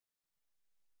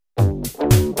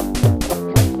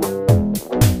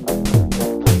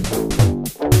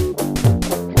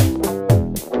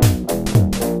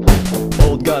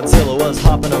superheroes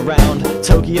hopping around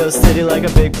Tokyo City like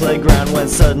a big playground, when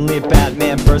suddenly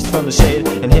Batman burst from the shade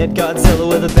and hit Godzilla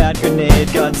with a bat grenade.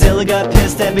 Godzilla got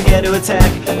pissed and began to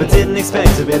attack, but didn't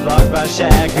expect to be blocked by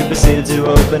Shaq, who proceeded to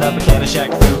open up a can of Shaq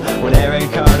Fu when Aaron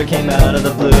Carter came out of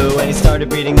the blue and he started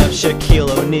beating up Shaquille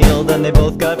O'Neal. Then they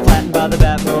both got flattened by the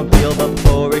Batmobile, but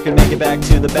before he could make it back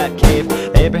to the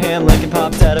Batcave, Abraham Lincoln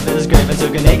popped out of his grave and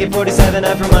took an AK-47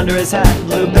 out from under his hat,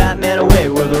 blew Batman away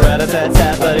with a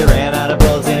rat-a-tat-tat. But he ran out of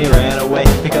bullets and he ran away,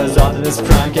 because Optimus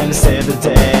Prime came to save the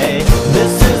day.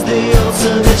 This is the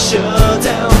ultimate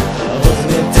showdown,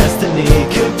 ultimate destiny.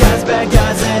 Good guys, bad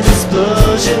guys, and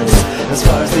explosions, as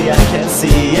far as the eye can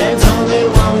see, and only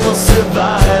one will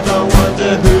survive. I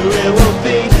wonder who it will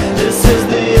be. This is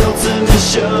the ultimate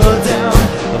showdown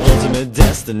of ultimate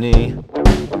destiny.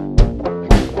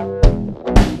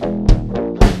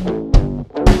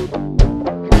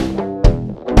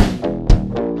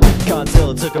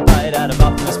 Godzilla took a bite out of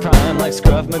Optimus Prime, like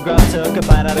Scruff McGruff took a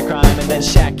bite out of crime. And then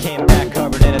Shaq came back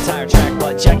covered in a tire track,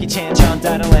 but Jackie Chan jumped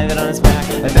out and landed on his back.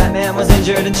 And Batman was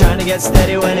injured and trying to get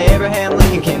steady when Abraham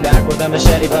Lincoln came back with a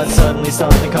machete, but suddenly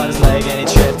something caught his leg and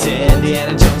he tripped.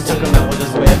 Indiana Jones took him out with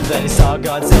his whip. Then he saw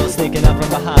Godzilla sneaking up from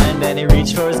behind, and he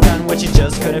reached for his gun, which he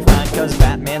just couldn't find, cause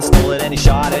Batman stole it and he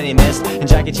shot and he missed, and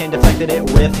Jackie Chan deflected it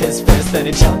with his fist. Then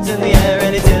he jumped in the air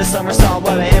and he did a somersault,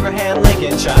 while Abraham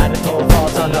Lincoln tried to pull a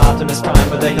fault onto Optimus Prime,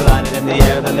 but they collided in the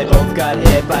air. Then they both got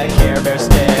hit by a Care Bear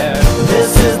stare.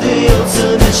 This is the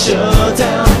ultimate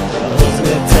showdown,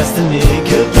 ultimate destiny.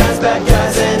 Good guys, bad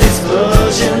guys, and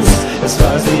explosions, as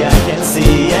far as the eye can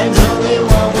see, and only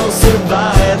one will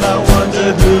survive. I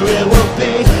wonder who it will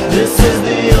be. This is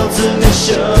the ultimate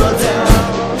showdown.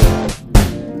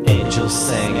 Angels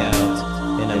sang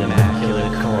out in an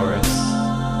immaculate chorus.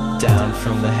 Down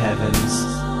from the heavens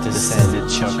descended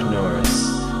Chuck Norris,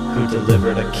 who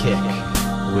delivered a kick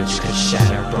which could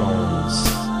shatter bones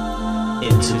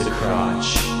into the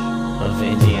crotch of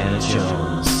Indiana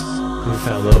Jones, who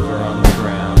fell over on the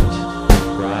ground,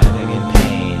 writhing in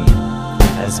pain,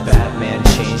 as Batman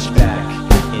changed back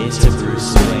into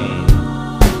Bruce Wayne.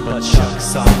 But Chuck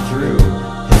saw through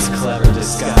his clever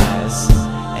disguise,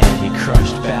 and he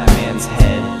crushed Batman's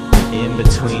head in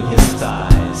between his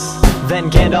thighs. Then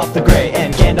Gandalf the Grey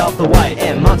and Gandalf the White,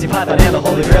 and Monty Python and the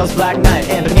Holy Grail's Black Knight,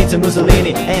 and Benito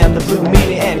Mussolini and the Blue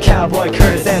Meanie, and Cowboy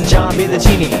Curtis and John B. the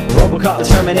Genie, Robocop the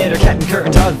Terminator, Captain Kirk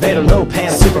and Darth Vader,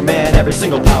 Lopan, Superman, every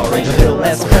single Power Ranger, Bill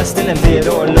S. Preston and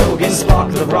Theodore Logan,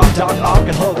 Spock, the Rock, Doc Ock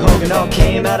and Hulk Hogan all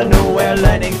came out of nowhere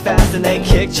lightning fast, and they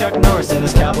kicked Chuck Norris in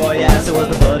his cowboy ass. It was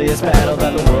the bloodiest battle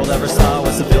that the world ever saw,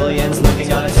 with civilians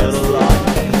looking on until the law.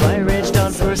 The fight raged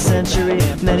on for a century,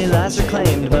 many lives were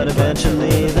claimed, but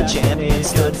eventually the champion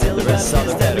stood. The rest saw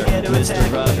the better,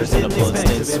 Mr. Rogers in a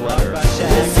bloodstained sweater.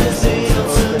 This is the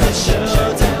ultimate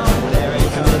showdown, when Aaron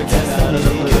Carter came out of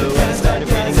the blue and started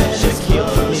beating up Shaquille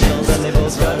O'Neal. Then they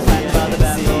both started fighting by the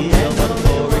Batmobile, but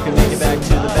before we could make it back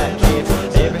to the Batcave,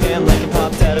 Abraham Lincoln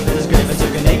popped out of his grave and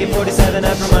took an AK-47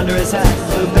 out from under his hat,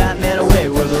 blew Batman away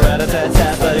with a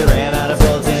rat-a-tat-tat. But he ran out of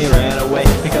bullets and he ran away,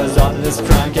 because Optimus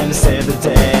Prime came to save the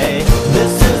day.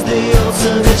 This is the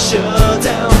ultimate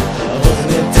showdown,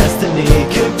 ultimate destiny.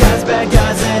 Good guys, bad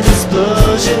guys, and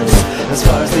explosions, as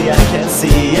far as the eye can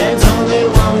see, and only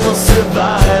one will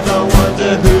survive. I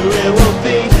wonder who it will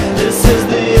be. This is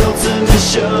the ultimate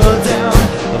showdown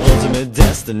of ultimate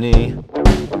destiny.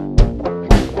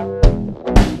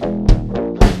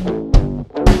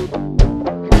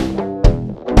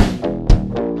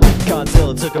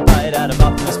 Godzilla took a bite out of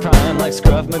Optimus Prime, like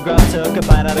Scruff McGruff took a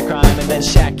bite out of crime. And then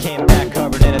Shaq came back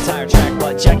covered in a tire track,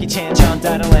 but Jackie Chan jumped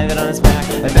out and landed on his back.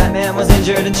 And Batman was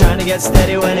injured and trying to get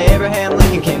steady when Abraham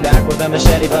Lincoln came back with a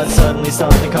machete, but suddenly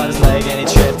something caught his leg and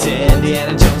he tripped.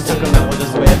 Indiana Jones took him out with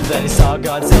his whip. Then he saw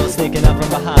Godzilla sneaking up from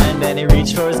behind, and he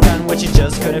reached for his gun, which he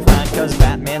just couldn't find, cause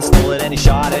Batman stole it and he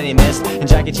shot and he missed, and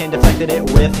Jackie Chan deflected it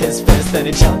with his fist. Then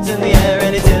he jumped in the air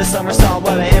and he did a somersault,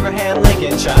 while Abraham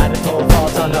Lincoln tried to pull a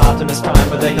fault onto Optimus Prime,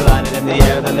 but they collided in the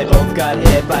air. Then they both got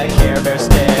hit by a Care Bear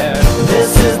stare.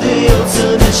 This is the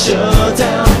ultimate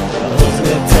showdown,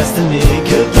 ultimate destiny.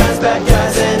 Good guys, bad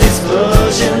guys, and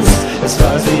explosions, as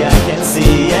far as the eye can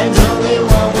see, and only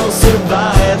one will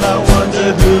survive. I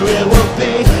wonder who it will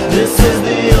be. This is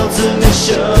the ultimate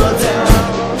showdown.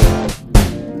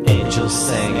 Angels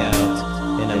sang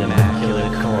out in an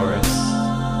immaculate chorus.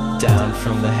 Down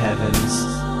from the heavens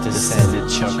descended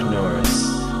Chuck Norris,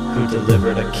 who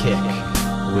delivered a kick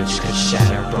which could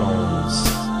shatter bones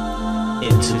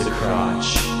into the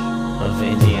crotch of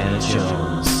Indiana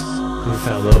Jones, who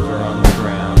fell over on the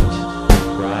ground,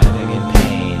 writhing in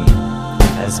pain,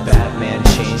 as Batman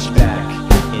changed back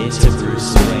into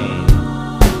Bruce Wayne.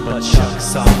 But Chuck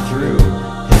saw through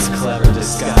his clever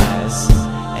disguise,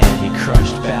 and he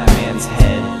crushed Batman's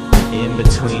head in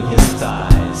between his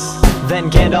thighs. Then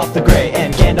Gandalf the Grey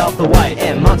and Gandalf the White,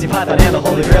 and Monty Python and the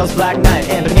Holy Grail's Black Knight,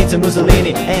 and Benito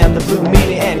Mussolini and the Blue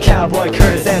Meanie, and Cowboy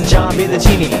Curtis and John B. the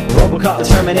Genie, Robocop the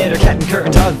Terminator, Captain Kirk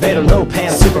and Darth Vader,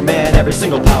 Lopan, Superman, every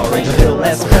single Power Ranger, Bill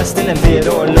S. Preston and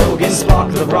Theodore Logan,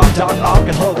 Spock, the Rock, Doc Ock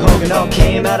and Hulk Hogan all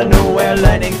came out of nowhere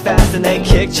lightning fast, and they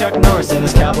kicked Chuck Norris in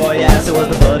his cowboy ass. It was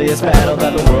the bloodiest battle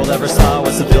that the world ever saw,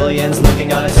 with civilians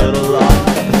looking on a total law.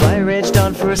 The fight raged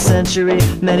on for a century,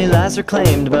 many lives were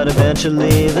claimed, but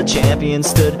eventually the champion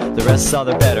stood. The rest saw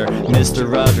their better,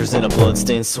 Mr. Rogers in a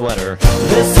bloodstained sweater.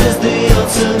 This is the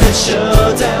ultimate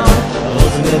showdown,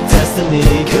 ultimate destiny,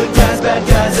 good guys, bad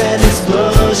guys, and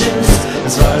explosions,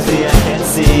 as far as the eye can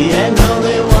see, and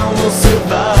only one will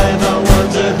survive. I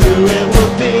wonder who it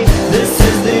will be. This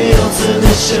is the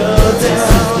ultimate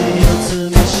showdown.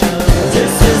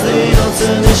 This is the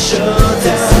ultimate showdown.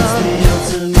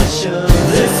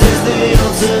 This is the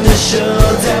ultimate showdown.